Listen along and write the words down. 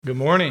Good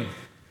morning.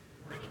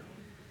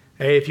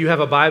 Hey, if you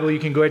have a Bible, you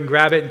can go ahead and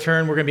grab it and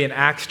turn. We're going to be in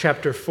Acts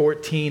chapter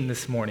 14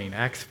 this morning.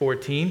 Acts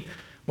 14.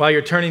 While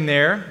you're turning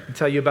there, I'll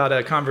tell you about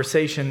a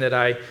conversation that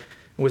I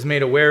was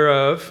made aware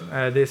of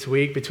this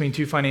week between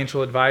two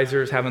financial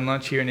advisors having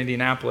lunch here in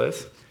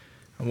Indianapolis.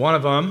 And one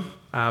of them,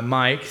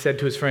 Mike, said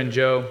to his friend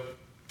Joe,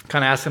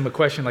 kind of asked him a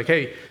question like,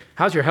 hey,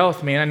 how's your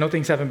health, man? I know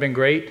things haven't been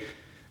great.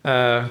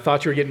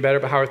 Thought you were getting better,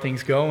 but how are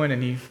things going?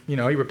 And he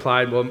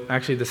replied, well,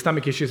 actually the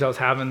stomach issues I was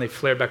having, they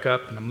flared back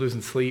up and I'm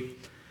losing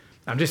sleep.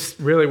 I'm just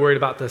really worried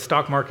about the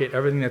stock market,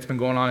 everything that's been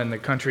going on in the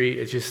country.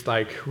 It's just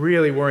like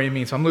really worrying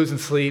me. So I'm losing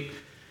sleep,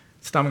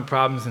 stomach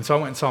problems. And so I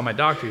went and saw my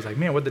doctor. He's like,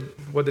 man, what'd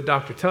the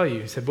doctor tell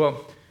you? He said,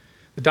 well,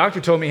 the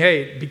doctor told me,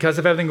 hey, because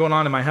of everything going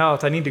on in my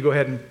health, I need to go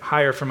ahead and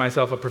hire for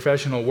myself a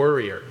professional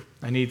worrier.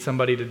 I need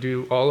somebody to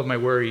do all of my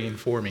worrying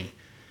for me.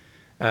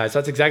 So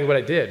that's exactly what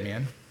I did,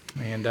 man.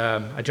 And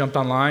I jumped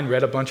online,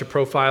 read a bunch of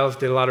profiles,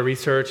 did a lot of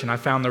research, and I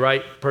found the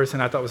right person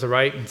I thought was the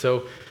right. And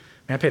so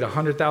I paid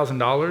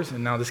 $100,000,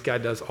 and now this guy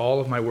does all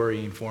of my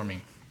worrying for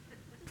me.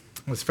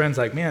 His friend's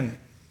like, man,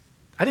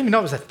 I didn't even know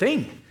it was a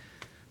thing.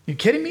 You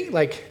kidding me?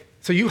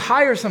 So you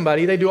hire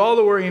somebody, they do all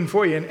the worrying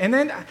for you, and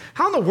then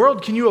how in the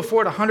world can you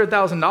afford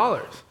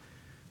 $100,000?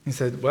 He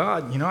said, well,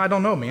 I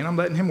don't know, man. I'm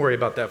letting him worry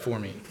about that for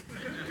me.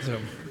 So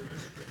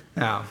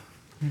now,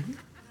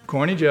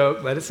 corny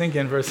joke, let it sink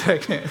in for a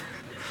second.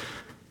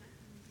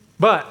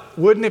 But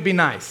wouldn't it be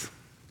nice?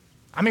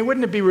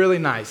 Wouldn't it be really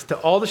nice to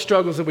all the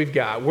struggles that we've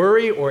got,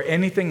 worry or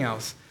anything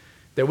else,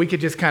 that we could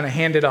just kind of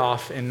hand it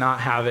off and not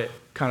have it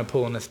kind of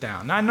pulling us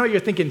down? Now, I know you're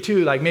thinking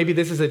too, maybe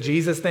this is a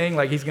Jesus thing,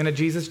 he's going to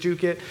Jesus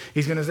juke it.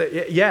 He's going to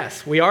say,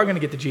 yes, we are going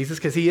to get to Jesus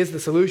because he is the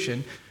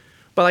solution.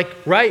 But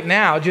right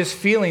now, just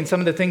feeling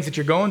some of the things that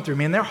you're going through,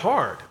 man, they're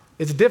hard.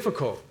 It's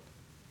difficult.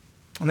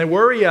 And they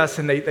worry us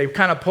and they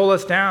kind of pull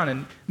us down.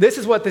 And this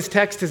is what this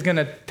text is going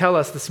to tell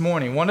us this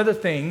morning. One of the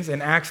things in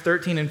Acts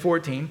 13 and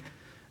 14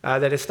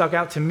 that has stuck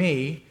out to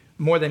me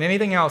more than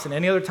anything else and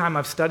any other time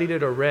I've studied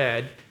it or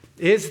read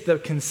is the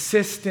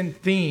consistent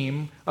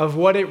theme of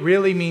what it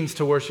really means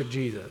to worship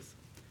Jesus.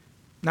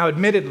 Now,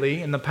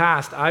 admittedly, in the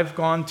past, I've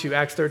gone to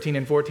Acts 13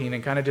 and 14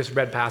 and kind of just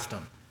read past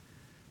them.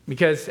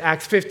 Because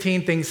Acts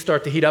 15, things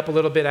start to heat up a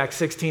little bit. Acts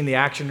 16, the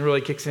action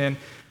really kicks in.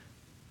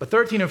 But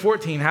 13 and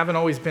 14 haven't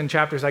always been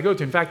chapters I go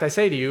to. In fact, I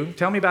say to you,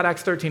 tell me about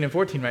Acts 13 and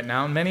 14 right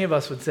now, and many of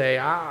us would say,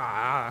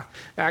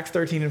 Acts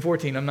 13 and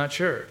 14, I'm not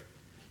sure.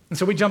 And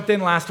so we jumped in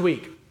last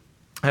week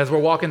as we're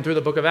walking through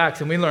the book of Acts,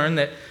 and we learned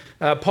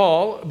that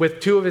Paul,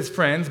 with two of his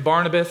friends,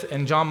 Barnabas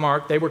and John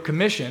Mark, they were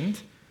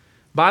commissioned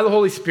by the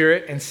Holy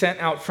Spirit and sent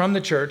out from the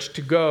church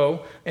to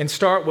go and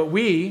start what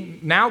we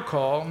now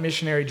call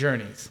missionary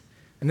journeys.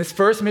 And this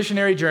first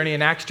missionary journey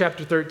in Acts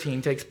chapter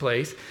 13 takes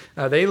place.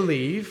 They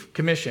leave,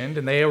 commissioned,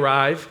 and they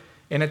arrive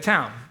in a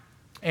town.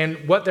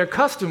 And what their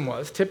custom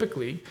was,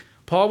 typically,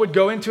 Paul would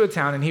go into a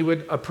town and he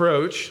would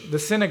approach the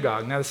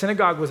synagogue. Now, the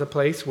synagogue was a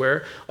place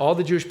where all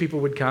the Jewish people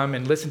would come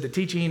and listen to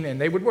teaching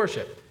and they would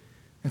worship.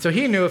 And so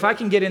he knew if I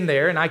can get in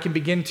there and I can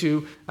begin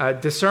to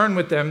discern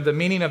with them the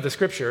meaning of the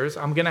scriptures,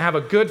 I'm going to have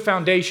a good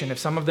foundation if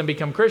some of them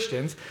become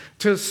Christians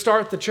to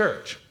start the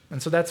church.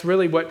 And so that's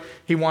really what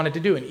he wanted to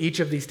do in each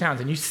of these towns.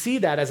 And you see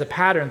that as a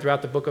pattern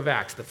throughout the book of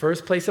Acts. The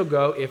first place he'll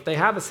go, if they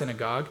have a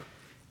synagogue,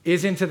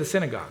 is into the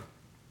synagogue.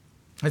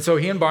 And so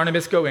he and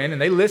Barnabas go in and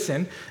they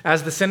listen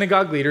as the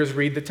synagogue leaders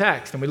read the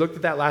text. And we looked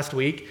at that last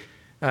week.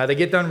 They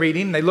get done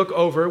reading. They look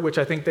over, which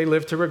I think they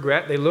live to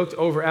regret. They looked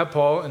over at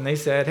Paul and they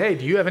said, hey,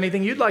 do you have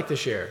anything you'd like to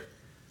share?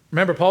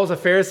 Remember, Paul's a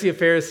Pharisee of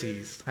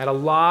Pharisees, had a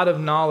lot of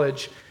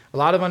knowledge, a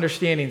lot of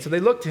understanding. So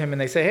they look to him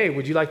and they say, hey,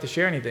 would you like to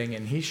share anything?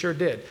 And he sure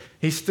did.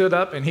 He stood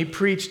up and he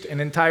preached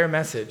an entire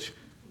message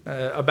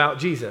about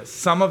Jesus.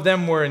 Some of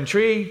them were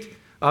intrigued,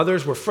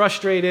 others were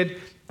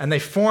frustrated, and they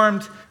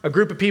formed a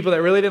group of people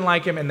that really didn't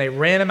like him and they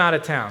ran him out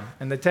of town.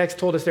 And the text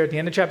told us there at the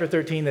end of chapter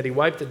 13 that he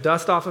wiped the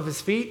dust off of his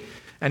feet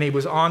and he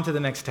was on to the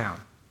next town.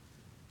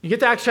 You get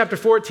to Acts chapter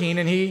 14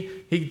 and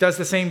he does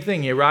the same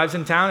thing. He arrives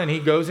in town and he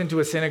goes into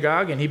a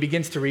synagogue and he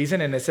begins to reason,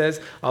 and it says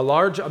a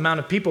large amount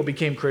of people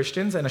became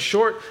Christians and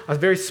a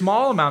very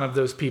small amount of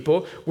those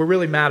people were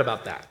really mad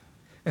about that.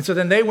 And so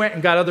then they went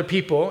and got other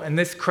people, and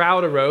this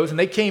crowd arose and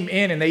they came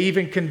in and they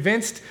even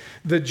convinced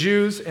the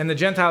Jews and the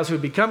Gentiles who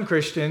had become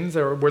Christians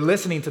or were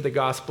listening to the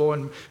gospel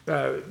and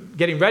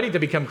getting ready to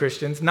become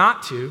Christians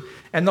not to,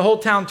 and the whole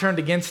town turned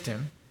against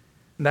him.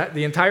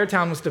 The entire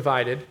town was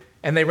divided.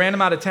 And they ran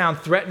him out of town,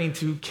 threatening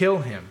to kill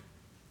him.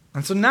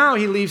 And so now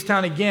he leaves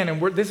town again,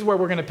 and this is where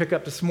we're going to pick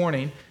up this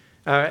morning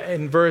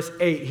in verse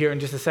 8 here in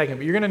just a second.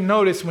 But you're going to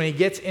notice when he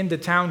gets into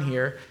town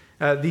here,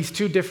 these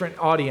two different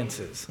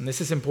audiences, and this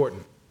is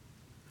important.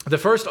 The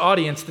first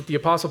audience that the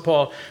Apostle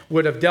Paul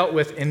would have dealt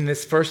with in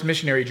this first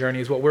missionary journey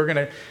is what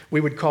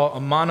we would call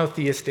a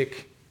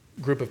monotheistic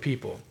group of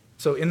people.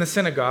 So in the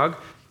synagogue,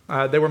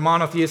 they were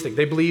monotheistic.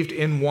 They believed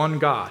in one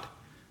God.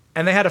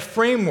 And they had a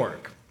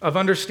framework of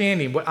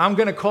understanding what I'm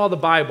going to call the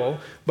Bible,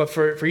 but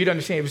for you to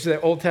understand, it was the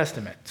Old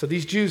Testament. So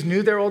these Jews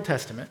knew their Old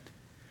Testament,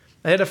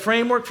 They had a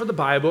framework for the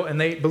Bible, and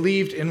they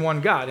believed in one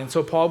God. And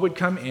so Paul would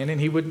come in,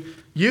 and he would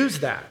use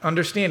that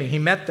understanding. He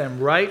met them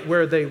right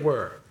where they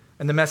were.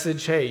 And the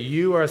message, hey,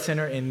 you are a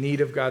sinner in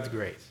need of God's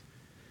grace.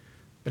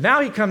 But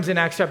now he comes in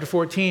Acts chapter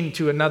 14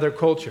 to another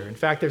culture. In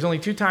fact, there's only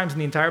 2 times in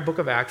the entire book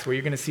of Acts where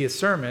you're going to see a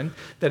sermon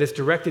that is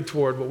directed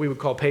toward what we would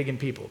call pagan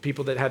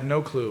people that had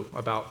no clue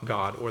about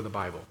God or the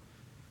Bible.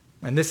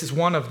 And this is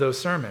one of those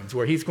sermons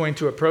where he's going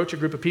to approach a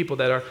group of people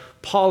that are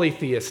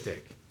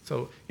polytheistic. So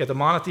you have the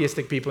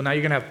monotheistic people, now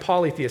you're going to have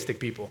polytheistic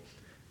people.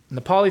 And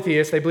the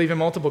polytheists, they believe in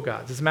multiple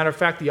gods. As a matter of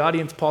fact, the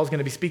audience Paul's going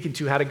to be speaking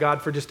to had a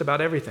God for just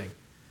about everything.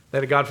 They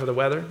had a God for the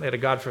weather. They had a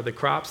God for the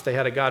crops. They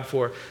had a God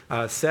for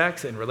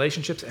sex and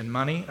relationships and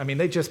money. I mean,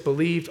 they just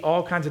believed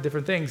all kinds of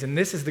different things. And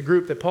this is the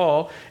group that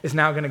Paul is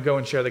now going to go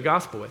and share the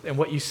gospel with. And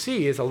what you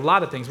see is a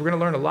lot of things. We're going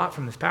to learn a lot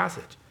from this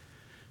passage.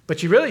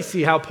 But you really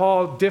see how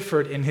Paul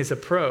differed in his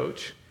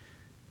approach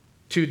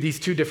to these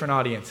 2 different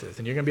audiences.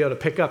 And you're going to be able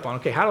to pick up on,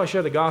 okay, how do I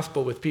share the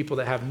gospel with people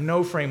that have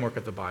no framework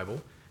of the Bible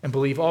and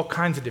believe all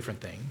kinds of different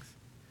things?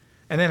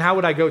 And then how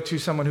would I go to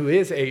someone who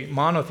is a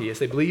monotheist?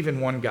 They believe in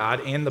one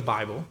God and the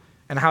Bible.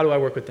 And how do I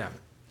work with them?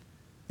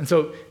 And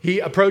so he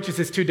approaches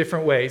this 2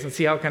 different ways. Let's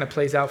see how it kind of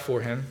plays out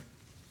for him.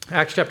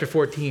 Acts chapter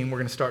 14, we're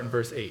going to start in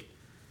verse 8.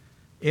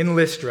 In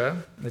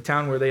Lystra, the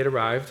town where they had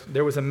arrived,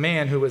 there was a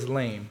man who was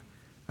lame.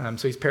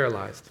 So he's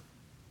paralyzed.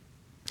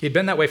 He had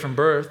been that way from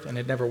birth and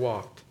had never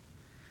walked.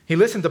 He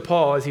listened to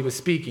Paul as he was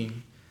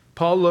speaking.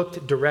 Paul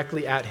looked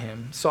directly at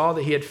him, saw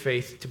that he had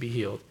faith to be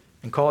healed,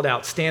 and called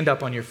out, "Stand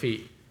up on your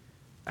feet."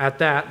 At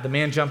that, the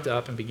man jumped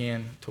up and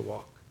began to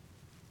walk.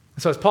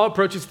 So as Paul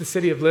approaches the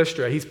city of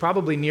Lystra, he's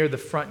probably near the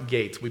front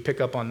gates. We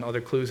pick up on other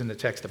clues in the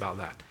text about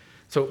that.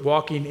 So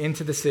walking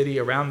into the city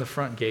around the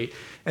front gate,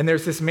 and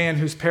there's this man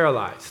who's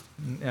paralyzed.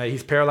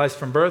 He's paralyzed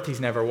from birth.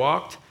 He's never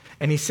walked.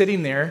 And he's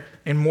sitting there,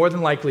 and more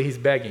than likely he's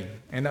begging.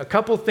 And a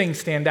couple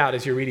things stand out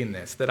as you're reading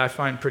this that I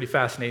find pretty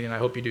fascinating, and I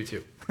hope you do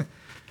too.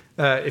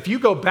 If you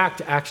go back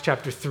to Acts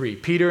chapter 3,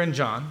 Peter and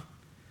John,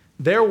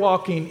 they're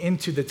walking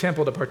into the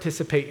temple to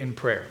participate in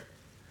prayer.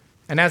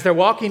 And as they're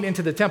walking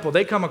into the temple,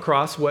 they come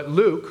across what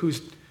Luke,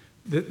 who's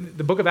the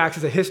book of Acts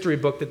is a history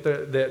book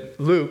that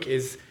Luke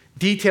is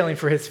detailing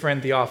for his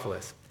friend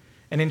Theophilus.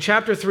 And in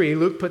chapter 3,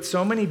 Luke puts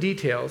so many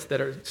details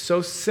that are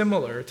so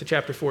similar to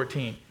chapter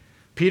 14.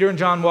 Peter and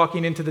John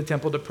walking into the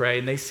temple to pray,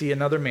 and they see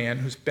another man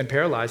who's been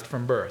paralyzed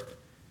from birth.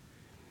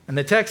 And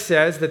the text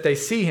says that they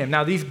see him.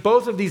 Now,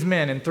 both of these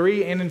men in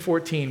 3 and in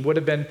 14 would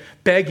have been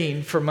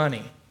begging for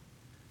money.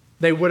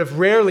 They would have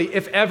rarely,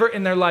 if ever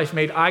in their life,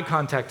 made eye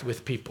contact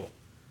with people.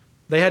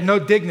 They had no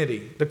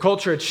dignity. The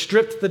culture had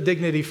stripped the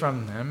dignity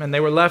from them, and they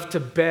were left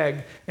to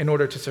beg in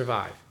order to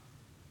survive.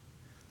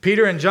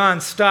 Peter and John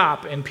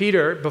stop, and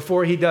Peter,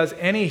 before he does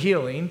any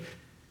healing,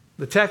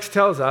 the text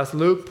tells us,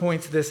 Luke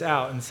points this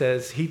out and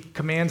says, he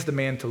commands the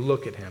man to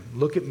look at him.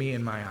 Look at me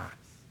in my eyes.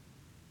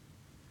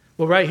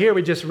 Well, right here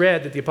we just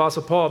read that the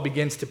Apostle Paul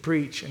begins to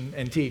preach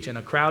and teach, and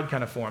a crowd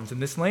kind of forms,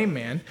 and this lame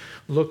man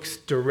looks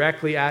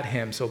directly at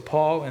him. So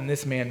Paul and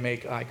this man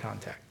make eye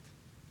contact.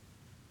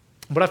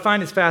 What I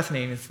find is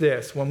fascinating is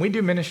this. When we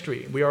do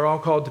ministry, we are all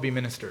called to be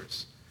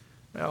ministers.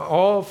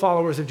 All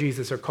followers of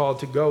Jesus are called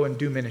to go and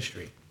do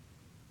ministry.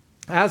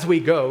 As we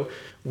go,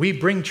 we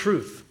bring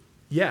truth.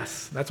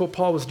 Yes, that's what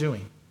Paul was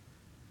doing.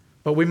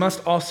 But we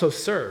must also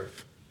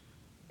serve.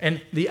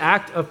 And the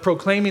act of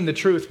proclaiming the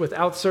truth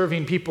without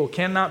serving people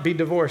cannot be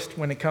divorced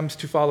when it comes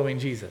to following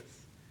Jesus.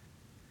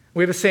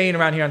 We have a saying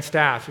around here on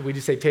staff, we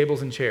just say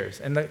tables and chairs.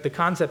 And the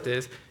concept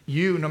is,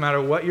 you, no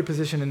matter what your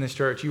position in this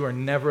church, you are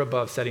never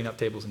above setting up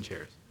tables and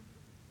chairs.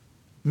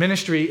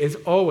 Ministry is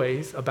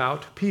always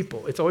about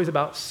people. It's always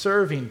about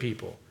serving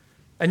people.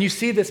 And you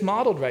see this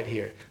modeled right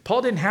here.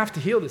 Paul didn't have to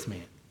heal this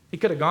man. He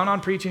could have gone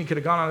on preaching, he could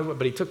have gone on,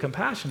 but he took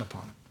compassion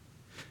upon him.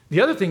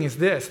 The other thing is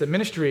this, that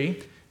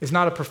ministry is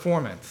not a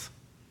performance.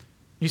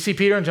 You see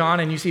Peter and John,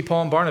 and you see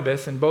Paul and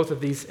Barnabas in both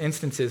of these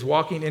instances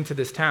walking into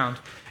this town,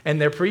 and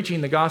they're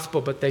preaching the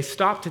gospel, but they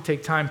stop to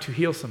take time to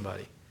heal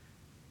somebody.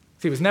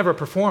 See, it was never a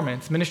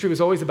performance. Ministry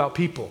was always about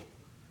people.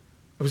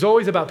 It was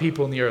always about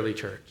people in the early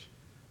church.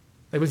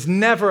 It was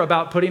never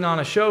about putting on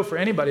a show for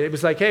anybody. It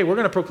was like, hey, we're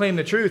going to proclaim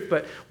the truth,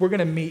 but we're going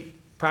to meet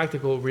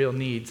practical, real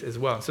needs as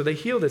well. So they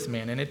heal this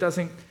man, and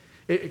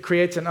it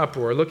creates an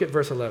uproar. Look at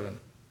verse 11.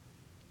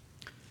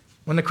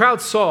 When the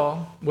crowd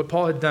saw what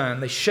Paul had done,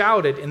 they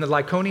shouted in the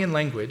Lycaonian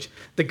language,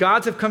 "The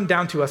gods have come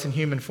down to us in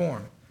human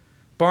form."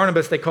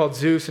 Barnabas they called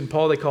Zeus, and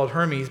Paul they called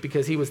Hermes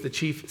because he was the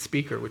chief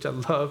speaker, which I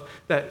love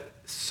that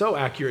so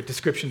accurate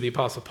description of the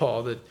Apostle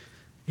Paul that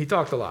he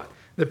talked a lot.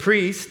 The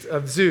priest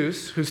of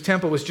Zeus, whose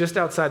temple was just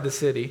outside the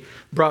city,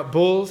 brought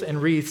bulls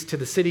and wreaths to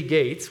the city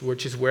gates,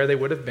 which is where they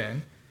would have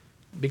been,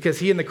 because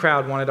he and the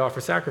crowd wanted to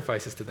offer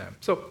sacrifices to them.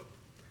 So,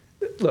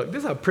 look,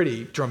 this is a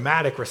pretty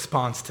dramatic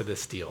response to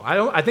this deal.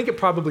 I think it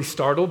probably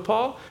startled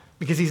Paul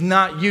because he's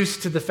not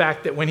used to the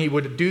fact that when he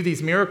would do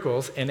these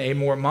miracles in a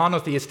more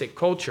monotheistic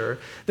culture,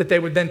 that they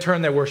would then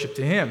turn their worship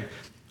to him.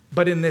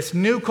 But in this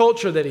new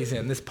culture that he's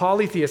in, this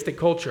polytheistic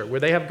culture where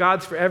they have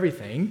gods for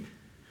everything,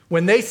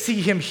 when they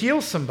see him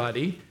heal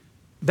somebody,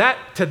 that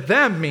to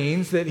them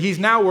means that he's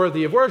now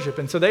worthy of worship.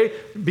 And so they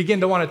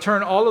begin to want to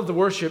turn all of the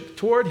worship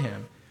toward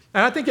him.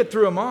 And I think it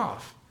threw them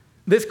off.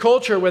 This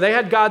culture where they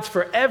had gods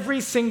for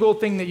every single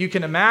thing that you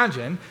can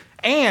imagine,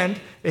 and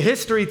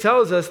history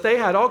tells us they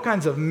had all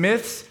kinds of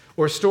myths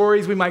or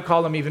stories, we might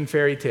call them even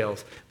fairy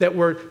tales, that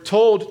were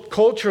told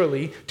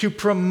culturally to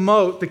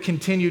promote the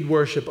continued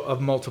worship of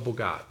multiple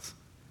gods.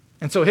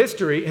 And so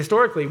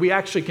historically, we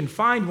actually can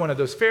find one of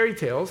those fairy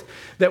tales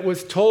that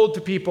was told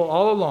to people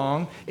all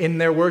along in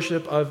their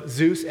worship of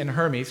Zeus and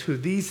Hermes, who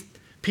these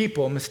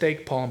people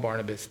mistake Paul and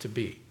Barnabas to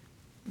be.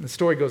 And the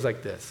story goes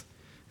like this.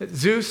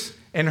 Zeus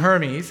and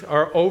Hermes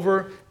are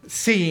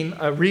overseeing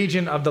a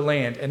region of the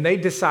land, and they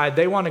decide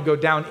they want to go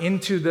down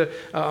into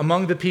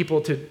among the people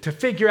to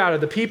figure out, are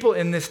the people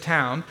in this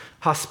town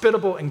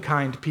hospitable and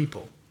kind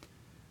people?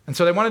 And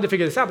so they wanted to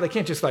figure this out, but they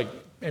can't just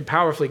and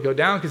powerfully go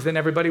down because then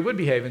everybody would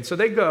behave. And so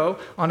they go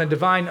on a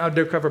divine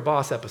undercover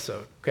boss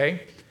episode,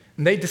 okay?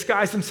 And they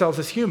disguise themselves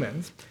as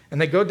humans, and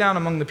they go down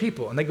among the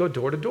people, and they go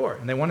door to door,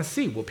 and they want to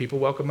see, will people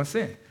welcome us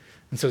in?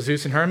 And so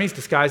Zeus and Hermes,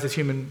 disguised as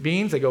human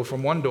beings, they go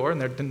from one door,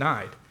 and they're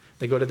denied.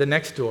 They go to the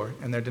next door,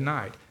 and they're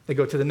denied. They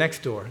go to the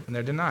next door, and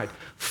they're denied.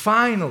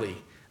 Finally,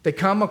 they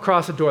come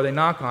across a door, they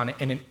knock on it,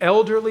 and an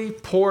elderly,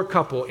 poor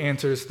couple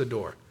answers the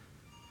door.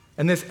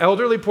 And this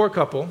elderly, poor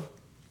couple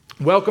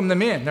welcome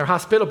them in. They're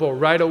hospitable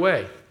right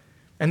away.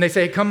 And they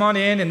say, come on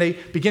in, and they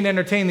begin to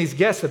entertain these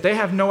guests that they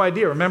have no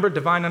idea. Remember,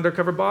 divine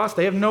undercover boss?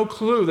 They have no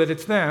clue that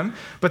it's them,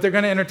 but they're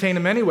going to entertain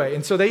them anyway.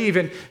 And so they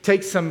even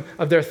take some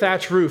of their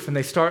thatch roof, and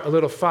they start a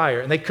little fire,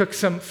 and they cook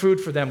some food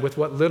for them with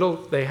what little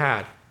they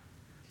had.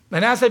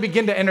 And as they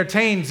begin to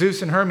entertain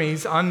Zeus and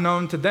Hermes,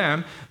 unknown to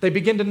them, they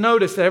begin to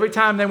notice that every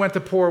time they went to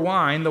pour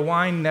wine, the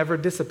wine never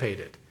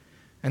dissipated.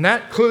 And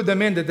that clued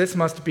them in that this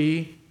must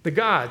be the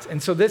gods.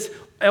 And so this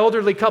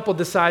elderly couple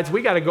decides,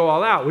 we got to go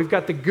all out. We've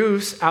got the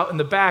goose out in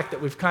the back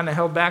that we've kind of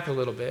held back a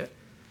little bit.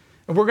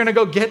 And we're going to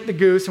go get the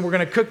goose, and we're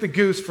going to cook the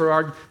goose for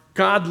our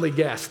godly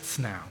guests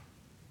now.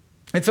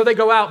 And so they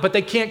go out, but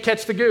they can't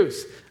catch the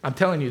goose. I'm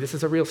telling you, this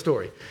is a real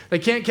story. They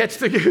can't catch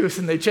the goose,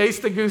 and they chase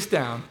the goose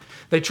down.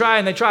 They try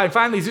and they try. And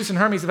finally, Zeus and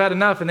Hermes have had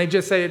enough, and they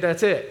just say,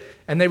 that's it.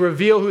 And they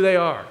reveal who they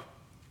are.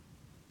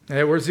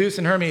 And we're Zeus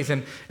and Hermes,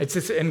 and it's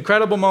this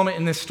incredible moment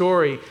in this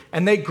story.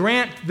 And they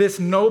grant this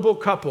noble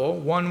couple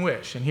one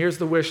wish. And here's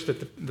the wish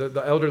that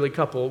the elderly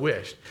couple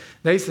wished.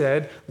 They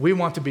said, we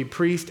want to be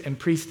priest and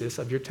priestess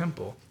of your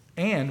temple,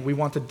 and we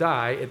want to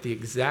die at the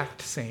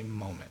exact same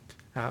moment.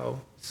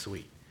 How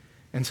sweet.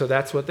 And so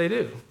that's what they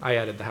do. I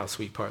added the how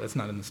sweet part. That's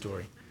not in the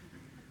story.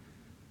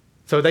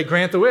 So they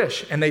grant the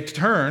wish, and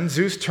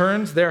Zeus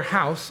turns their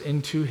house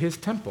into his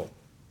temple.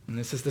 And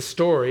this is the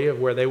story of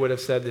where they would have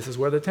said this is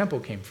where the temple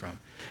came from.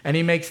 And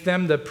he makes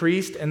them the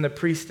priest and the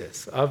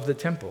priestess of the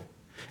temple.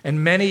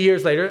 And many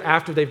years later,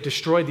 after they've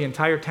destroyed the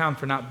entire town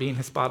for not being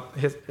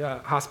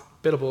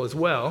hospitable as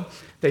well,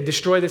 they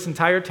destroy this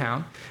entire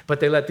town, but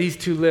they let these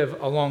two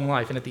live a long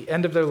life. And at the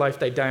end of their life,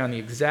 they die on the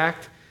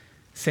exact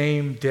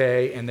same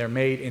day, and they're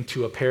made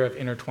into a pair of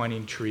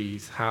intertwining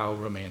trees. How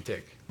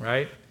romantic,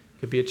 right?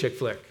 Could be a chick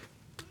flick.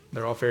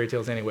 They're all fairy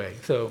tales anyway,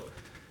 so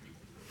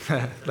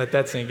let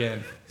that sink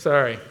in.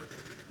 Sorry.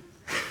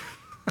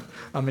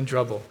 I'm in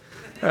trouble.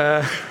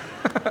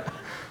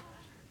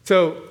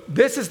 So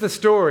this is the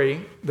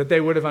story that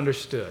they would have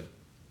understood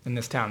in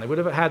this town. They would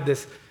have had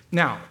this.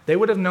 Now, they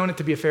would have known it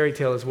to be a fairy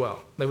tale as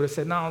well. They would have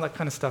said, no, that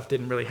kind of stuff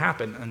didn't really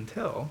happen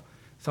until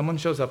someone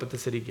shows up at the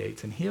city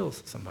gates and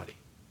heals somebody.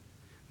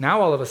 Now,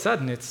 all of a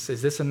sudden,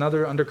 is this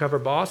another undercover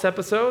boss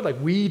episode?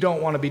 Like, we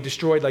don't want to be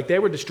destroyed like they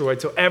were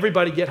destroyed, so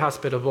everybody get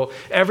hospitable,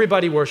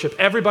 everybody worship,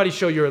 everybody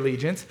show your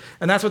allegiance.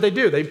 And that's what they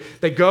do.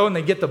 They go and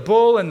they get the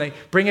bull, and they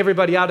bring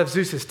everybody out of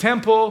Zeus's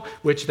temple,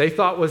 which they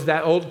thought was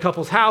that old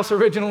couple's house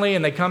originally,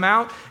 and they come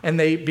out, and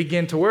they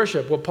begin to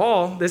worship. Well,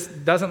 Paul, this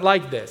doesn't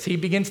like this. He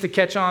begins to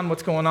catch on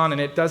what's going on, and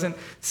it doesn't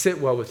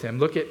sit well with him.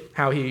 Look at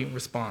how he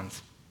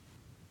responds.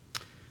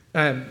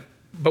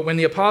 But when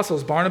the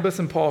apostles, Barnabas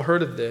and Paul,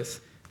 heard of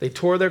this, they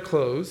tore their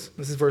clothes,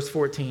 this is verse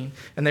 14,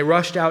 and they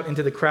rushed out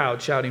into the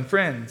crowd shouting,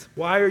 friends,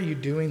 why are you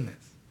doing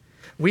this?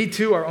 We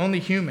too are only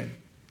human,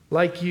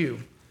 like you.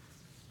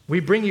 We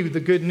bring you the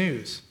good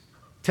news,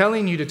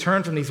 telling you to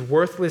turn from these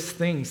worthless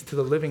things to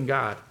the living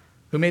God,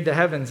 who made the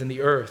heavens and the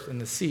earth and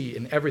the sea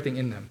and everything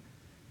in them.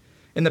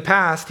 In the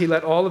past, he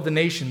let all of the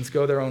nations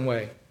go their own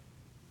way.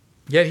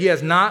 Yet he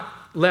has not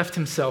left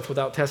himself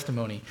without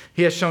testimony.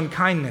 He has shown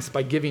kindness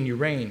by giving you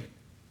rain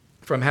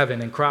from heaven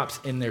and crops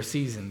in their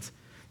seasons.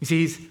 You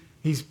see,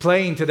 he's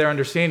playing to their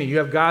understanding. You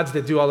have gods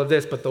that do all of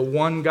this, but the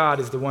one God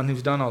is the one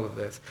who's done all of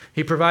this.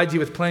 He provides you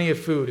with plenty of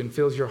food and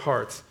fills your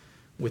hearts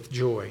with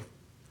joy.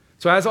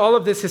 So as all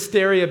of this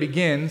hysteria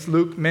begins,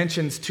 Luke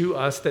mentions to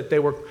us that they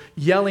were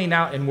yelling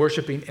out and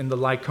worshiping in the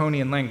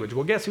Lycaonian language.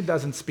 Well, guess who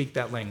doesn't speak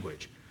that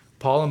language?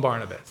 Paul and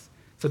Barnabas.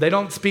 So they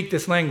don't speak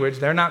this language.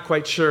 They're not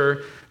quite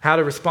sure how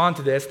to respond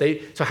to this.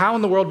 So how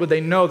in the world would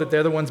they know that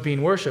they're the ones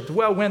being worshipped?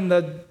 Well, when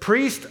the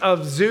priest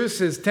of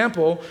Zeus's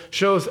temple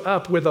shows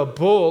up with a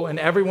bull and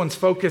everyone's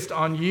focused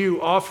on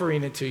you,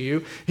 offering it to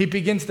you, he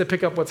begins to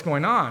pick up what's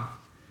going on.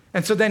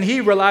 And so then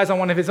he relies on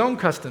one of his own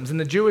customs. In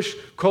the Jewish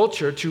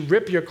culture, to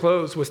rip your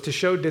clothes was to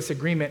show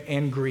disagreement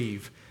and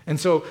grieve. And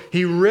so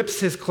he rips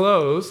his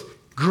clothes,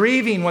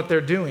 grieving what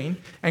they're doing,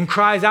 and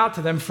cries out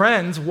to them,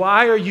 friends,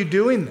 why are you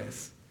doing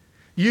this?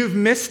 You've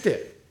missed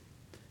it.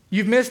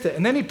 You've missed it.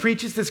 And then he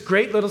preaches this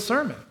great little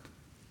sermon.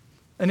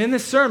 And in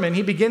this sermon,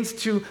 he begins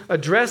to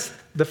address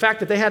the fact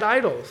that they had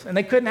idols, and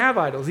they couldn't have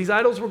idols. These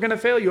idols were going to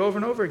fail you over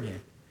and over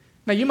again.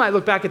 Now, you might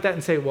look back at that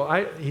and say, well,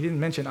 he didn't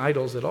mention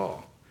idols at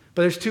all.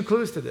 But there's two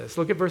clues to this.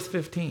 Look at verse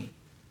 15.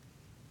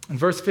 In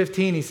verse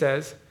 15, he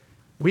says,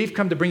 we've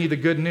come to bring you the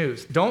good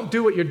news. Don't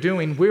do what you're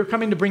doing. We're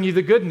coming to bring you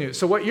the good news.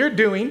 So what you're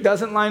doing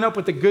doesn't line up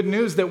with the good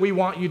news that we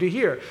want you to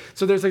hear.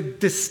 So there's a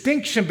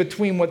distinction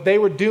between what they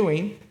were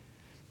doing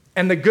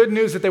and the good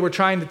news that they were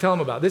trying to tell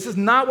them about. This is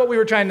not what we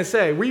were trying to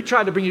say. We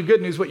tried to bring you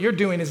good news. What you're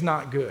doing is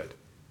not good.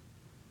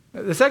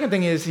 The second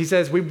thing is, he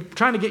says, we're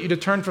trying to get you to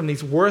turn from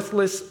these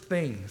worthless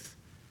things.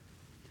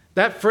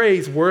 That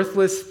phrase,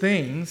 worthless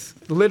things,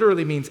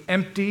 literally means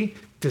empty,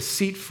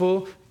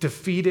 deceitful,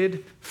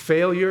 defeated,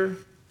 failure.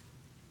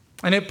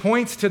 And it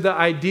points to the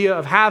idea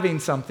of having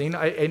something,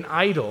 an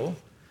idol,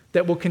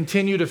 that will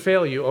continue to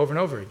fail you over and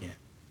over again.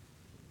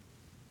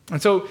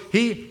 And so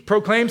he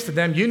proclaims to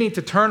them, you need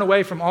to turn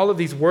away from all of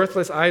these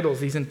worthless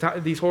idols,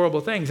 these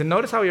horrible things. And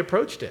notice how he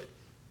approached it.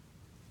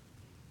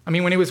 I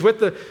mean, when he was with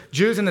the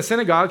Jews in the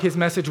synagogue, his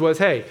message was,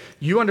 hey,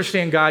 you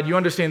understand God, you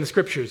understand the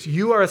scriptures.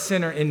 You are a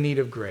sinner in need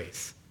of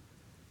grace.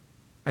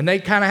 And they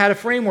kind of had a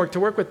framework to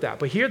work with that.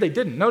 But here they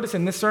didn't. Notice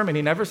in this sermon,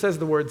 he never says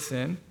the word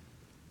sin.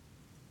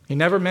 He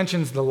never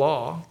mentions the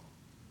law.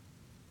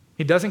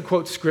 He doesn't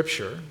quote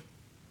scripture.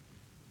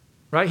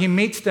 Right? He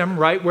meets them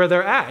right where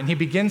they're at. And he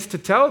begins to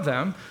tell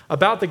them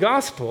about the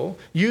gospel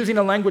using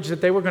a language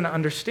that they were going to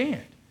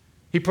understand.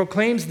 He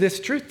proclaims this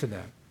truth to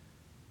them.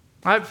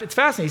 It's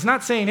fascinating. He's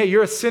not saying, hey,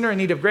 you're a sinner in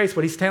need of grace.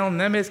 What he's telling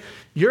them is,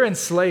 you're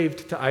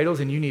enslaved to idols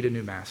and you need a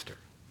new master.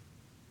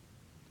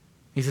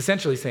 He's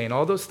essentially saying,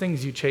 all those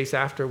things you chase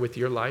after with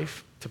your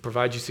life to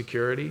provide you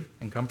security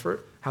and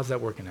comfort, how's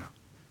that working out?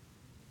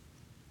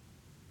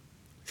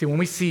 See, when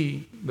we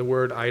see the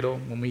word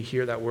idol, when we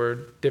hear that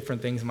word,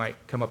 different things might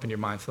come up in your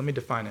mind. So let me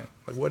define it.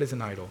 Like, what is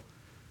an idol?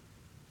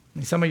 I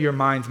mean, some of your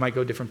minds might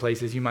go different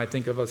places. You might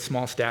think of a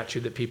small statue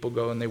that people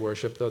go and they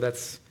worship, though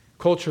that's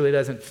culturally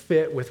doesn't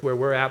fit with where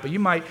we're at. But you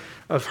might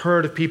have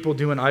heard of people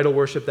doing idol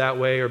worship that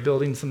way or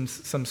building some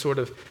sort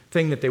of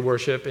thing that they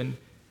worship. And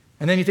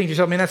then you think to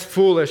yourself, man, that's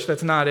foolish,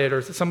 that's not it.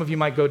 Or some of you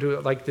might go to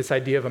like this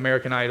idea of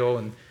American Idol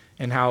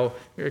and how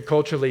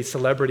culturally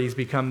celebrities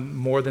become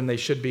more than they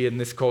should be in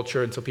this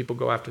culture, and so people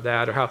go after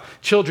that. Or how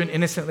children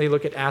innocently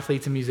look at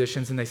athletes and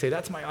musicians and they say,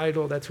 that's my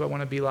idol, that's who I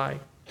want to be like.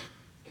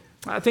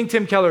 I think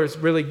Tim Keller has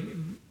really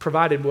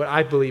provided what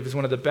I believe is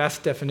one of the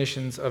best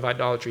definitions of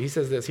idolatry. He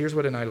says this, here's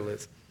what an idol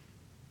is.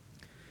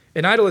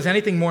 An idol is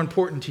anything more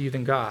important to you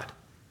than God.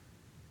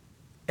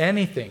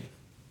 Anything,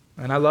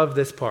 and I love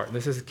this part,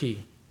 this is the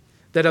key,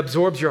 that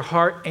absorbs your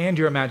heart and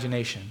your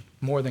imagination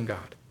more than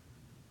God.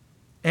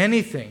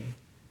 Anything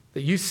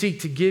that you seek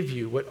to give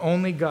you what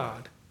only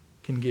God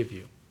can give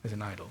you is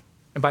an idol.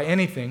 And by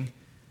anything,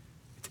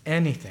 it's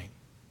anything.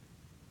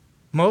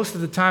 Most of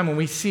the time when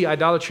we see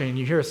idolatry and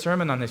you hear a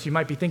sermon on this, you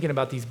might be thinking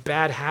about these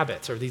bad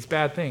habits or these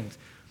bad things.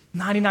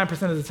 99%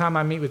 of the time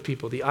I meet with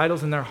people, the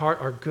idols in their heart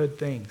are good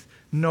things,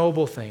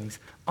 noble things,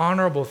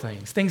 honorable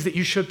things, things that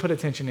you should put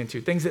attention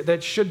into, things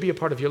that should be a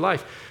part of your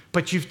life.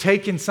 But you've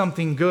taken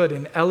something good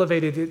and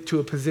elevated it to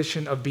a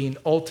position of being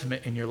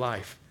ultimate in your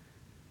life.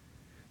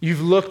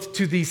 You've looked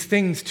to these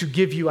things to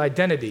give you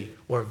identity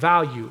or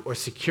value or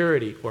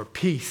security or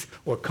peace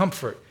or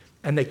comfort,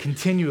 and they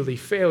continually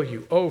fail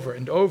you over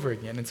and over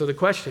again. And so the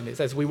question is,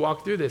 as we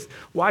walk through this,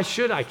 why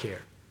should I care?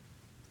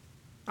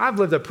 I've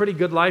lived a pretty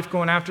good life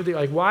going after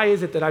why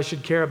is it that I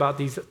should care about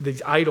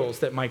these idols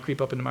that might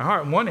creep up into my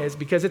heart? And one is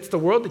because it's the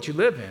world that you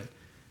live in.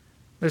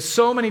 There's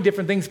so many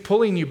different things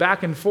pulling you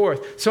back and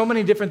forth, so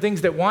many different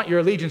things that want your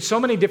allegiance, so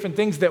many different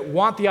things that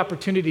want the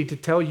opportunity to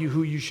tell you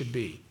who you should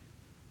be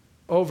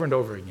over and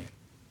over again.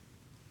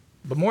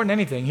 But more than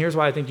anything, here's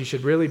why I think you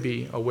should really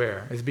be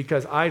aware, is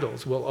because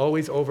idols will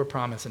always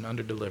overpromise and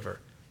underdeliver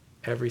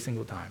every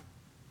single time.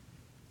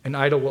 An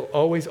idol will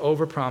always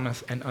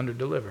overpromise and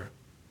underdeliver.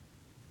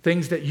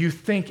 Things that you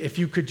think, if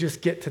you could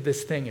just get to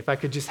this thing, if I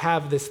could just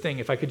have this thing,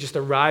 if I could just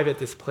arrive at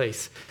this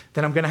place,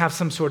 then I'm going to have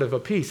some sort of a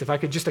peace. If I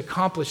could just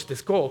accomplish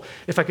this goal,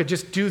 if I could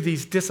just do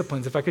these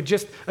disciplines, if I could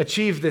just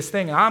achieve this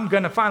thing, I'm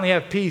going to finally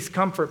have peace,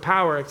 comfort,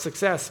 power,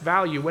 success,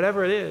 value,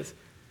 whatever it is.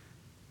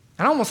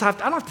 And I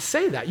don't have to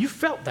say that. You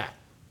felt that.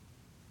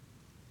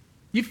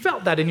 You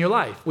felt that in your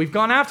life. We've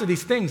gone after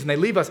these things and they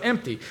leave us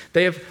empty.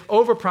 They have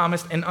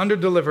overpromised and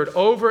underdelivered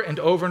over and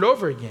over and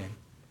over again.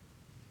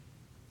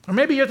 Or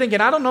maybe you're thinking,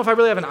 I don't know if I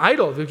really have an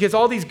idol because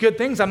all these good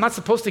things, I'm not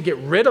supposed to get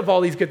rid of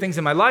all these good things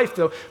in my life,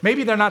 though.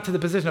 Maybe they're not to the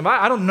position of,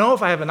 I don't know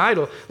if I have an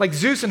idol. Like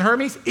Zeus and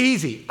Hermes,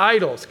 easy,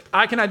 idols.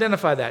 I can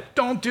identify that.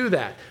 Don't do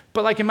that.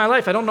 But like in my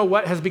life, I don't know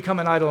what has become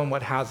an idol and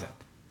what hasn't.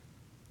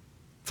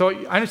 So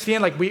I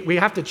understand we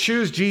have to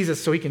choose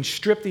Jesus so he can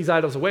strip these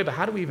idols away, but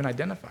how do we even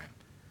identify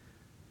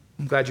them?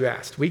 I'm glad you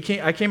asked.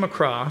 I came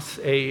across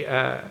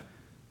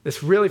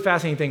this really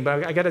fascinating thing,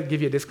 but I got to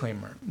give you a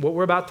disclaimer. What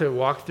we're about to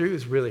walk through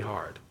is really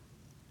hard.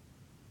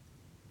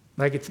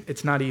 Like,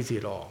 it's not easy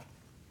at all.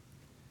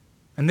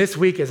 And this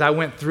week, as I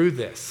went through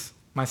this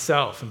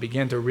myself and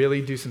began to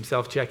really do some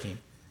self-checking,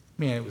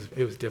 man,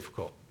 it was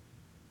difficult.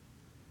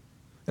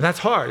 And that's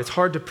hard. It's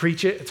hard to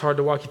preach it. It's hard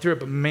to walk you through it,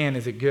 but man,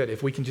 is it good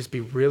if we can just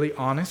be really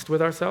honest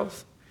with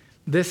ourselves.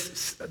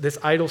 This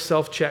idle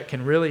self-check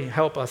can really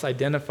help us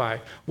identify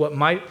what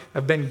might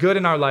have been good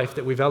in our life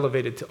that we've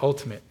elevated to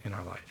ultimate in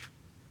our life.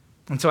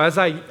 And so as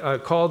I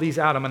call these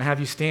out, I'm going to have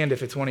you stand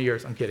if it's one of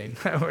yours. I'm kidding.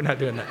 We're not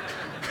doing that.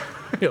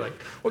 You're like,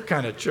 what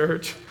kind of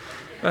church?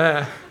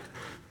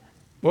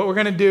 What we're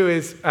going to do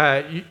is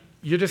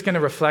you're just going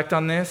to reflect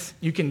on this.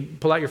 You can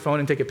pull out your phone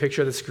and take a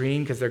picture of the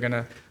screen because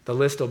the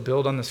list will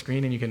build on the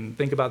screen and you can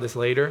think about this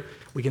later.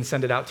 We can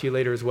send it out to you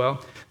later as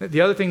well.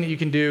 The other thing that you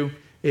can do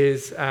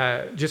is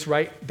just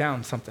write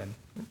down something.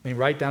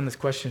 Write down this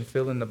question,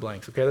 fill in the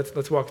blanks. Okay,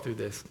 let's walk through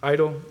this.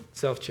 Idle,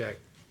 self-check.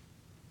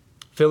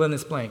 Fill in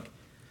this blank.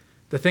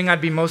 The thing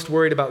I'd be most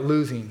worried about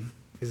losing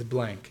is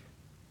blank.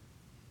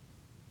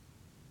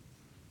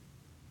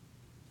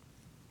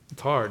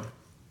 It's hard.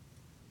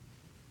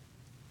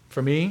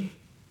 For me,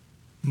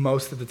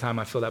 most of the time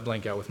I fill that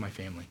blank out with my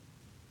family.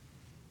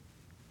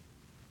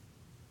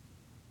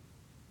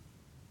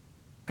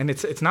 And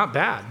it's not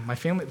bad.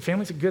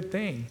 Family's a good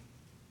thing.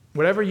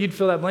 Whatever you'd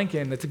fill that blank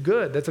in, that's a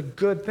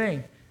good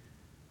thing.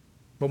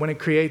 But when it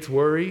creates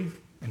worry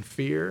and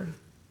fear,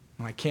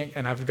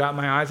 and I've got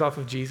my eyes off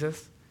of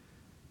Jesus,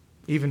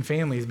 even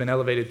family has been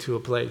elevated to a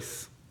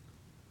place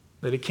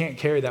that it can't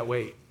carry that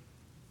weight.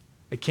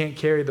 It can't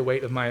carry the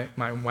weight of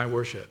my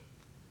worship.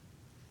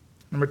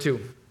 Number 2,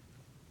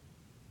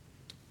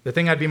 the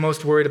thing I'd be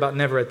most worried about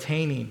never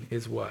attaining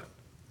is what?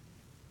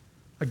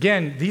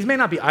 Again, these may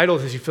not be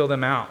idols as you fill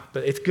them out,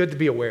 but it's good to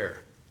be aware.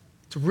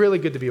 It's really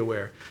good to be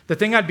aware. The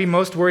thing I'd be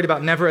most worried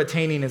about never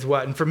attaining is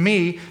what? And for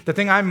me, the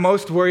thing I'm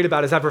most worried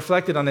about as I've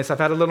reflected on this, I've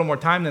had a little more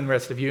time than the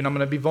rest of you, and I'm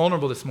going to be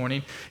vulnerable this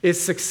morning, is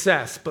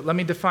success. But let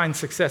me define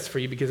success for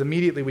you because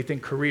immediately we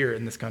think career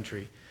in this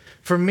country.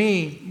 For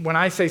me, when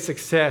I say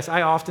success,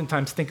 I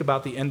oftentimes think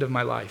about the end of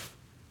my life.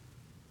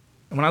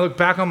 And when I look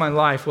back on my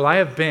life, well,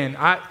 I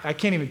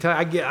can't even tell,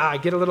 I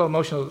get a little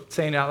emotional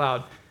saying it out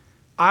loud.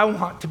 I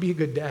want to be a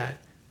good dad.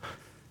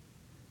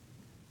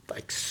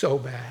 Like so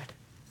bad.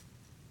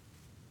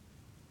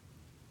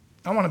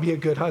 I want to be a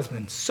good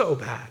husband so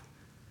bad.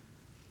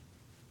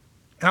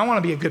 And I want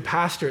to be a good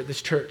pastor at this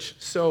church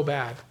so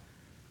bad.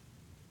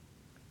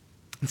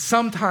 And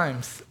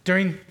sometimes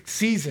during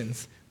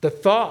seasons, the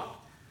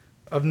thought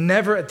of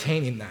never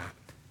attaining that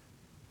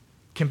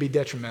can be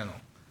detrimental,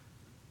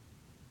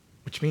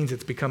 which means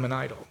it's become an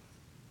idol.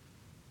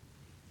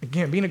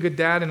 Again, being a good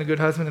dad and a good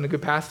husband and a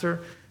good pastor,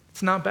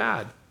 it's not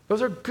bad.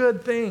 Those are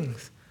good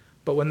things.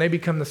 But when they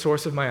become the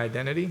source of my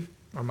identity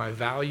or my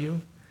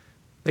value,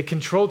 they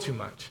control too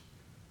much.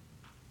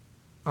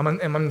 I'm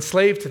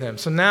enslaved to them.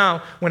 So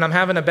now when I'm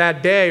having a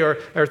bad day or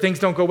things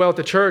don't go well at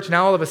the church,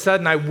 now all of a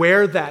sudden I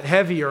wear that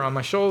heavier on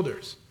my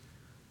shoulders.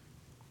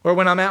 Or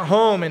when I'm at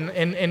home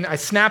and I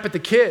snap at the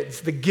kids,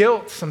 the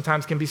guilt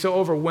sometimes can be so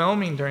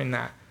overwhelming during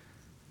that.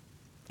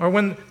 Or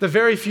when the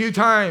very few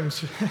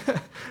times,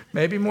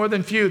 maybe more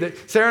than few,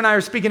 that Sarah and I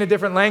are speaking a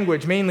different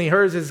language, mainly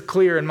hers is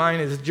clear and mine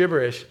is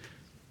gibberish,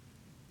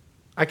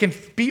 I can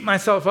beat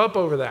myself up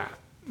over that.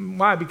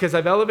 Why? Because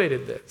I've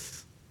elevated this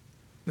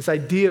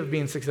idea of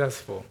being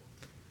successful.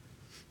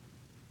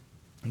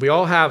 We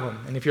all have them.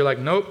 And if you're like,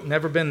 nope,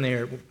 never been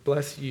there,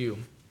 bless you.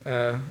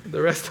 The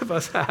rest of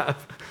us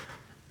have.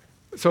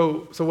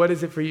 So what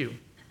is it for you?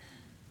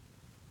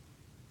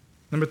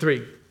 Number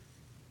 3,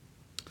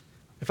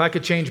 if I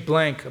could change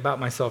blank about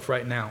myself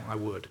right now, I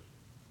would.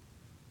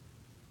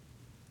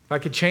 If I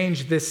could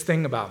change this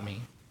thing about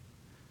me,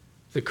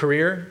 the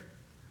career,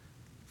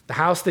 the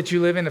house that you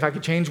live in, if I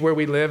could change where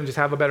we live and just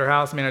have a better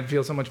house, I'd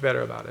feel so much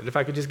better about it. If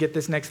I could just get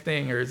this next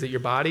thing, or is it your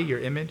body, your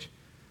image?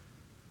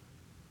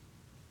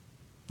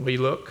 The way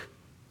you look?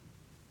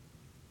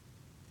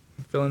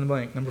 Fill in the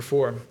blank. Number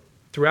 4,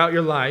 throughout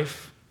your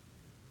life,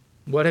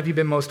 what have you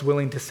been most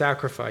willing to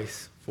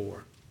sacrifice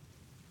for?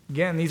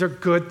 Again, these are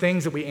good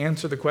things that we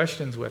answer the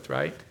questions with,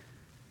 right?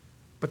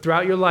 But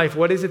throughout your life,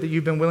 what is it that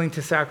you've been willing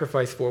to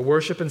sacrifice for?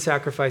 Worship and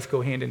sacrifice go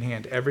hand in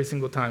hand every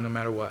single time, no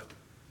matter what.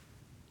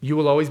 You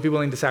will always be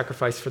willing to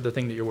sacrifice for the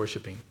thing that you're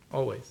worshiping,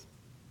 always.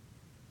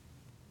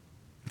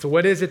 So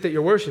what is it that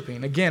you're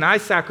worshiping? Again, I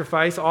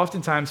sacrifice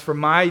oftentimes for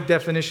my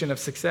definition of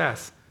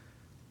success.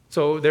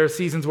 So there are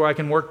seasons where I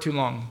can work too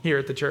long here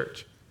at the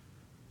church.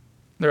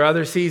 There are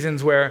other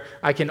seasons where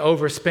I can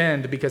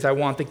overspend because I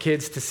want the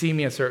kids to see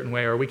me a certain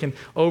way, or we can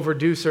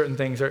overdo certain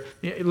things. Or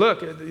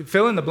look,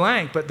 fill in the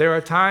blank, but there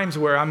are times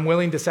where I'm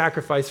willing to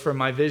sacrifice for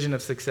my vision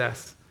of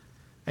success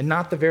and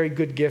not the very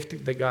good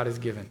gift that God has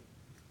given.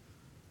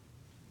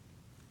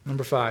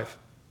 Number 5,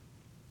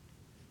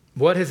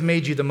 what has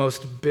made you the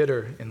most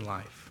bitter in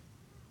life?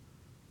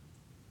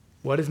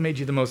 What has made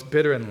you the most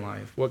bitter in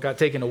life? What got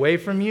taken away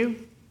from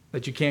you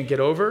that you can't get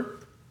over?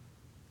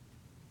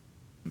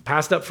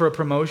 passed up for a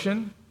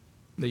promotion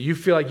that you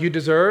feel like you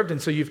deserved,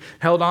 and so you've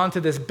held on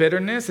to this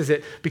bitterness? Is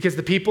it because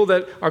the people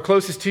that are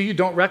closest to you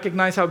don't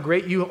recognize how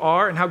great you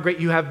are and how great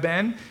you have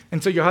been,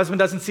 and so your husband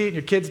doesn't see it, and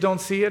your kids don't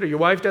see it, or your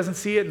wife doesn't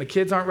see it, and the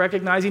kids aren't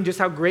recognizing just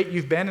how great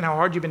you've been and how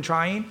hard you've been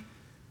trying?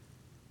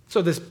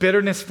 So this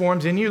bitterness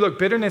forms in you. Look,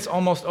 bitterness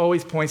almost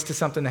always points to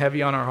something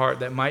heavy on our heart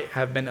that might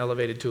have been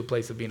elevated to a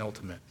place of being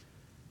ultimate.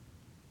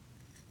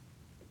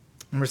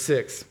 Number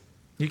 6,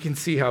 you can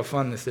see how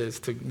fun this is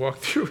to walk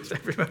through with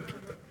everybody.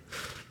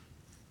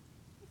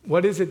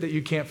 What is it that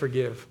you can't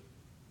forgive?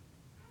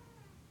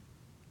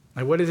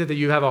 Like, what is it that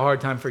you have a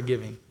hard time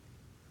forgiving?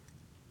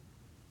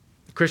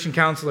 The Christian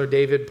counselor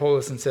David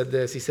Polison said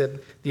this. He said,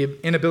 the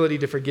inability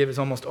to forgive is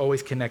almost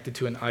always connected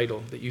to an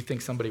idol that you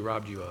think somebody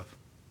robbed you of.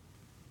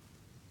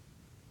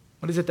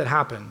 What is it that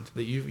happened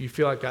that you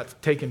feel like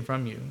got taken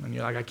from you? And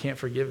you're like, I can't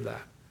forgive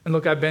that. And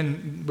look, I've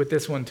been with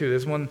this one too.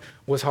 This one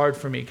was hard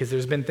for me because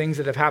there's been things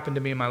that have happened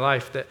to me in my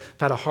life that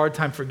I've had a hard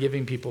time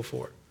forgiving people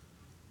for.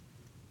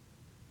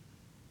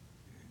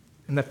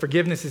 And that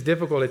forgiveness is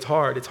difficult. It's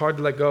hard. It's hard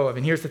to let go of.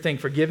 And here's the thing.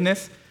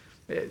 Forgiveness,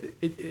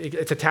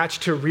 it's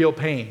attached to real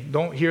pain.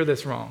 Don't hear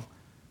this wrong.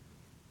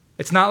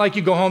 It's not like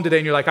you go home today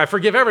and you're like, I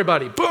forgive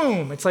everybody.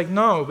 Boom. It's like,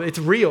 no, it's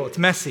real. It's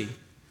messy.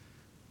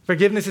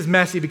 Forgiveness is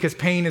messy because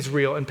pain is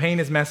real and pain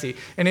is messy.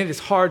 And it is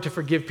hard to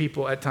forgive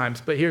people at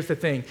times. But here's the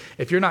thing.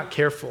 If you're not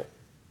careful,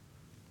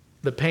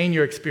 the pain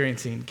you're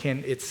experiencing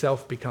can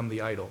itself become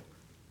the idol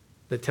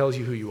that tells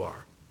you who you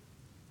are.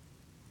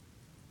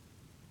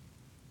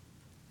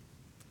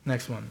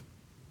 Next one.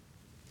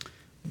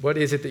 What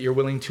is it that you're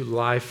willing to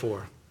lie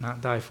for? Not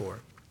die for,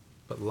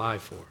 but lie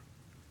for.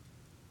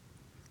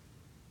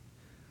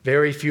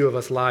 Very few of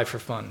us lie for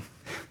fun.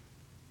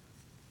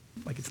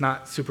 Like, it's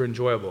not super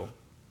enjoyable.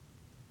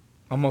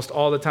 Almost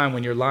all the time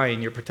when you're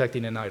lying, you're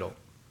protecting an idol.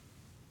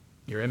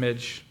 Your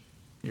image,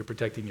 you're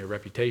protecting your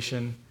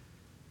reputation,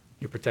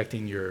 you're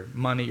protecting your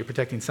money, you're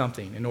protecting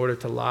something. In order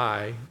to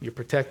lie, you're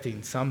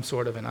protecting some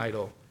sort of an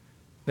idol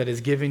that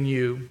is giving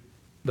you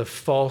the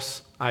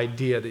false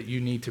idea that you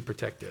need to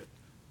protect it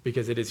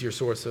because it is your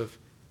source of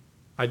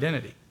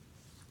identity.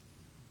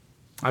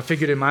 I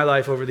figured in my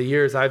life over the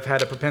years, I've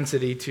had a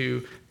propensity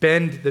to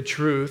bend the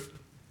truth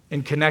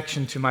in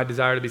connection to my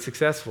desire to be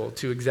successful,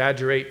 to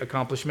exaggerate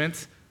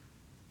accomplishments,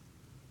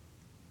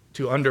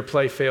 to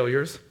underplay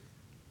failures.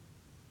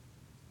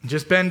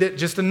 Just bend it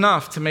just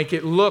enough to make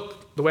it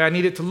look the way I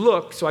need it to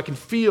look so I can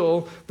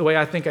feel the way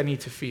I think I need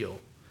to feel.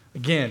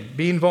 Again,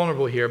 being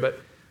vulnerable here, but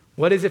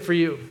what is it for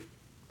you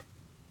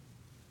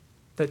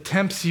that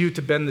tempts you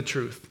to bend the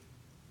truth?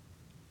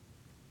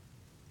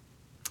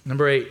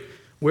 Number 8,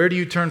 where do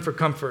you turn for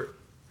comfort?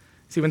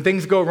 See, when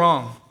things go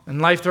wrong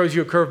and life throws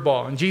you a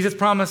curveball, and Jesus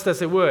promised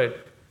us it would.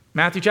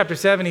 Matthew chapter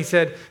 7, he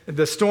said,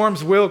 the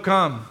storms will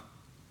come.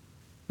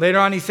 Later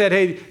on, he said,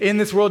 hey, in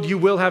this world you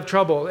will have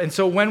trouble. And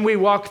so when we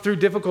walk through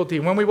difficulty,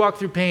 when we walk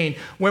through pain,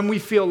 when we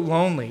feel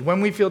lonely,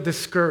 when we feel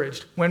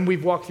discouraged, when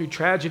we've walked through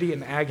tragedy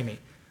and agony,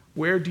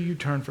 where do you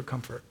turn for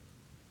comfort?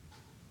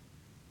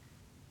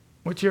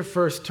 What's your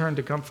first turn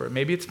to comfort?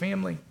 Maybe it's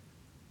family.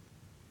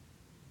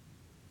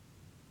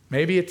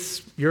 Maybe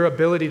it's your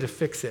ability to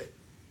fix it.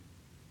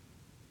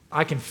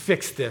 I can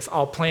fix this.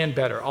 I'll plan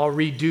better. I'll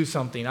redo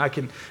something.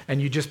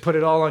 And you just put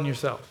it all on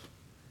yourself.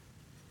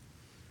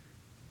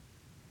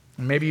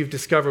 And maybe you've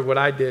discovered what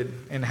I did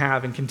and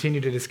have and continue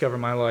to discover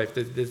in my life,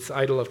 this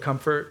idol of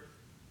comfort,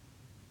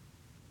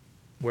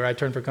 where I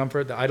turn for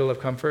comfort, the idol of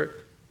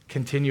comfort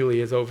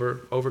continually is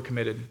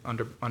overcommitted,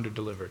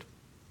 under-delivered.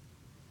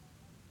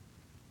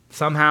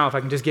 Somehow, if I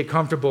can just get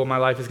comfortable, my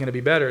life is going to be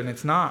better, and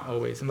it's not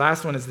always. And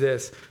last one is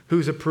this.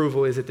 Whose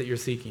approval is it that you're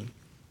seeking?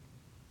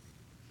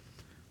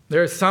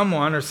 There is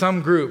someone or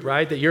some group,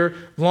 right, that you're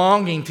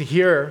longing to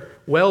hear,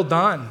 well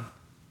done,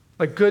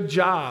 like good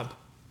job.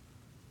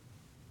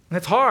 And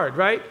it's hard,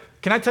 right?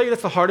 Can I tell you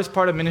that's the hardest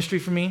part of ministry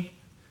for me?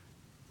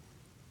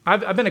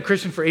 I've been a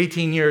Christian for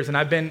 18 years, and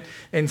I've been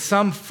in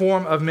some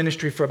form of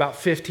ministry for about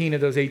 15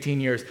 of those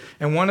 18 years.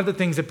 And one of the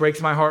things that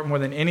breaks my heart more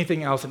than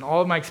anything else in all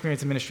of my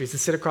experience in ministry is to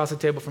sit across the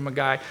table from a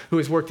guy who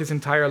has worked his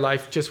entire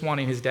life just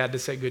wanting his dad to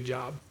say good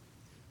job.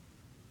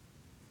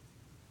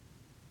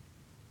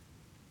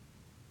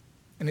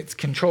 And it's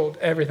controlled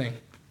everything.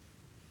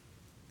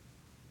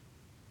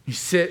 You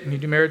sit and you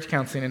do marriage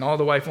counseling, and all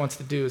the wife wants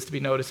to do is to be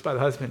noticed by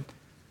the husband.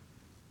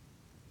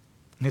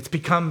 And it's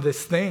become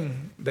this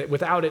thing that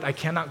without it, I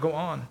cannot go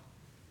on.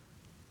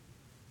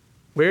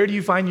 Where do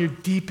you find your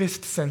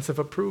deepest sense of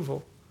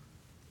approval?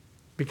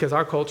 Because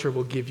our culture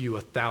will give you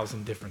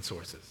 1,000 different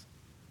sources.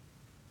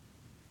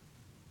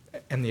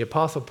 And the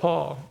Apostle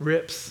Paul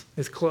rips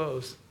his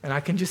clothes, and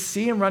I can just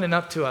see him running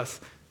up to us,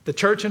 the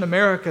church in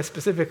America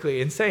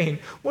specifically, and saying,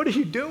 what are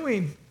you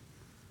doing?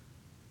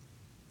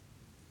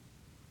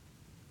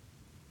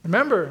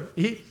 Remember,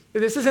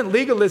 this isn't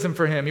legalism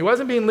for him. He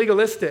wasn't being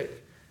legalistic.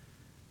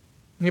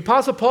 And the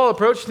Apostle Paul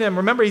approached him.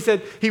 Remember, he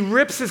said he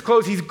rips his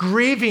clothes. He's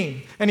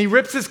grieving. And he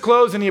rips his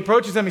clothes and he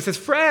approaches them. He says,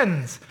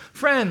 friends,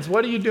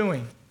 what are you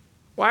doing?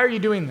 Why are you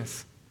doing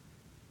this?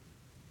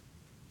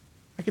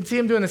 I can see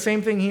him doing the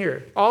same thing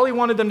here. All he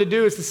wanted them to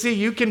do is to see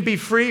you can be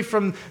free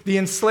from the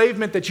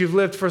enslavement that you've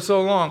lived for so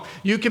long.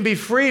 You can be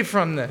free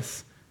from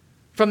this,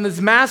 from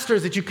these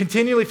masters that you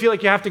continually feel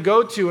like you have to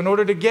go to in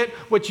order to get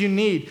what you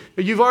need.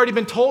 But you've already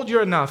been told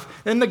you're enough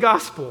in the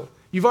gospel.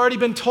 You've already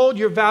been told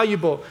you're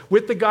valuable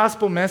with the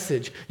gospel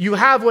message. You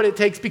have what it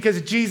takes because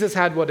Jesus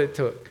had what it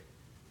took.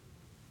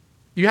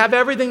 You have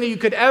everything that you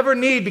could ever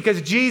need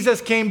because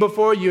Jesus came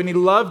before you and he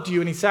loved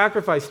you and he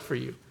sacrificed for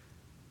you.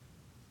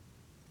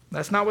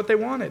 That's not what they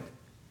wanted.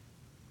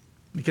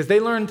 Because they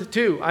learned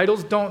too,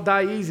 idols don't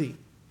die easy.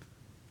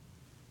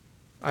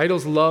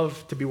 Idols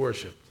love to be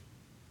worshiped.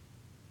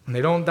 And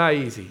they don't die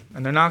easy.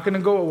 And they're not going to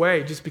go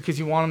away just because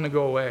you want them to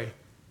go away.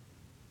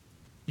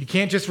 You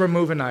can't just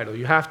remove an idol.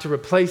 You have to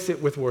replace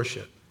it with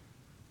worship.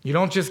 You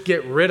don't just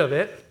get rid of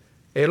it.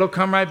 It'll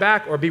come right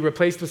back or be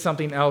replaced with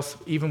something else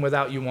even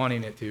without you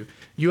wanting it to.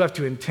 You have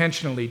to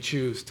intentionally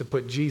choose to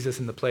put Jesus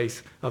in the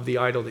place of the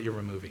idol that you're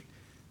removing.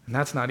 And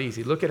that's not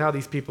easy. Look at how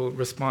these people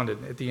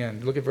responded at the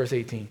end. Look at verse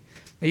 18.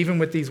 Even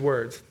with these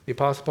words, the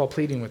Apostle Paul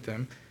pleading with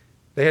them,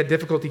 they had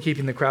difficulty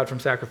keeping the crowd from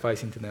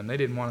sacrificing to them. They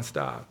didn't want to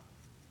stop.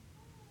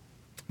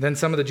 Then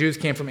some of the Jews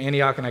came from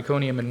Antioch and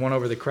Iconium and won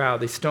over the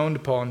crowd. They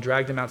stoned Paul and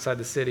dragged him outside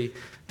the city,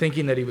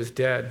 thinking that he was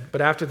dead.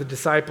 But after the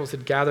disciples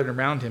had gathered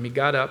around him, he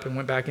got up and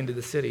went back into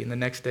the city. And the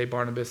next day,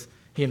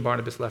 he and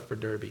Barnabas left for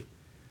Derbe.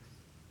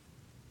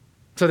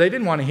 So they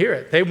didn't want to hear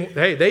it.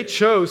 They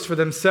chose for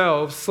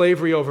themselves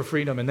slavery over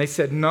freedom, and they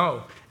said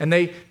no. And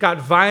they got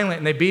violent,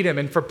 and they beat him.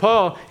 And for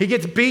Paul, he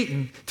gets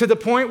beaten to the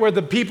point where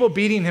the people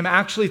beating him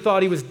actually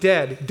thought he was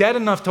dead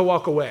enough to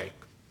walk away.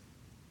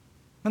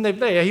 And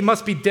he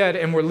must be dead,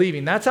 and we're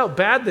leaving. That's how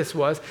bad this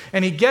was.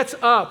 And he gets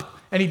up,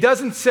 and he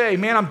doesn't say,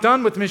 man, I'm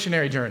done with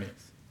missionary journeys.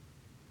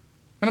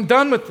 And I'm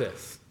done with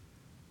this.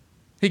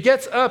 He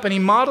gets up and he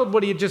modeled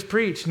what he had just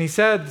preached. And he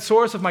said, the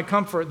source of my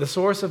comfort, the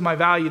source of my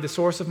value, the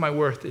source of my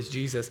worth is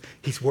Jesus.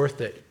 He's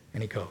worth it.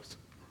 And he goes.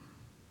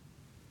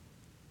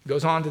 He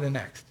goes on to the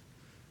next.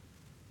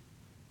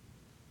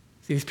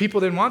 See, these people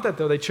didn't want that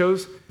though. They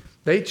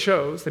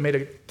made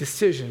a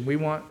decision. We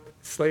want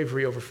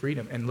slavery over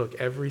freedom. And look,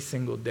 every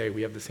single day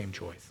we have the same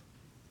choice.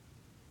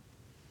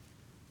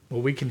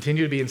 Will we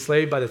continue to be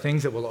enslaved by the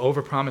things that will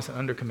overpromise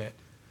and undercommit,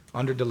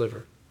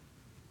 underdeliver?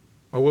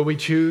 Or will we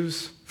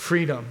choose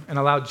freedom and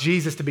allow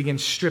Jesus to begin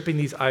stripping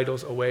these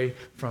idols away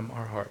from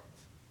our hearts?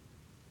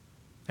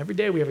 Every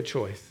day we have a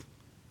choice.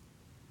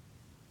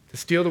 To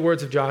steal the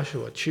words of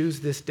Joshua, choose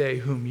this day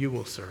whom you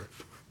will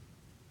serve.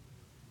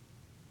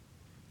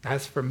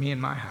 As for me and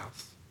my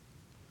house,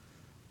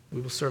 we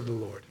will serve the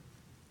Lord.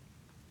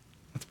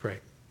 Let's pray.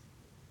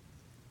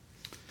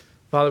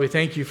 Father, we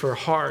thank you for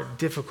hard,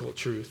 difficult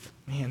truth.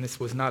 Man, this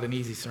was not an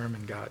easy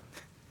sermon, God.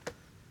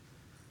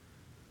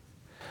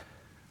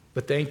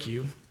 But thank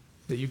you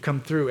that you come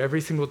through every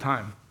single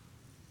time.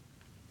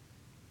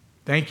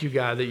 Thank you,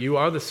 God, that you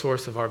are the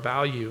source of our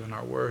value and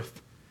our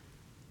worth.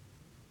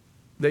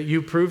 That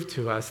you prove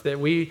to us that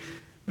we,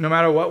 no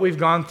matter what we've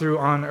gone through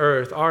on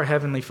earth, our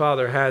Heavenly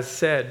Father has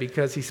said,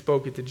 because he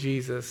spoke it to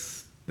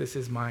Jesus, this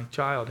is my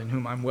child in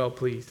whom I'm well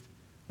pleased.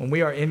 When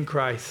we are in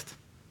Christ,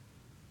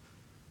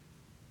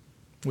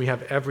 we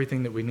have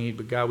everything that we need.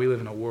 But God, we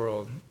live in a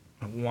world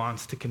that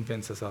wants to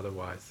convince us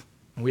otherwise.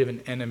 And we have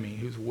an enemy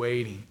who's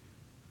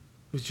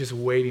just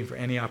waiting for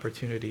any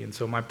opportunity. And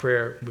so my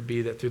prayer would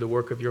be that through the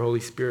work of your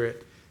Holy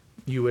Spirit,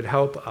 you would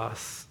help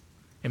us,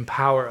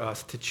 empower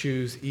us to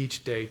choose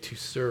each day to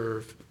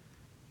serve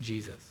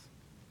Jesus.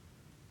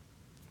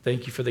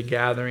 Thank you for the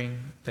gathering.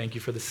 Thank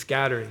you for the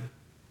scattering.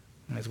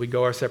 And as we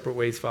go our separate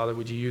ways, Father,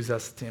 would you use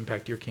us to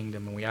impact your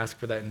kingdom? And we ask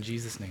for that in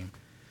Jesus' name.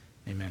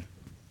 Amen.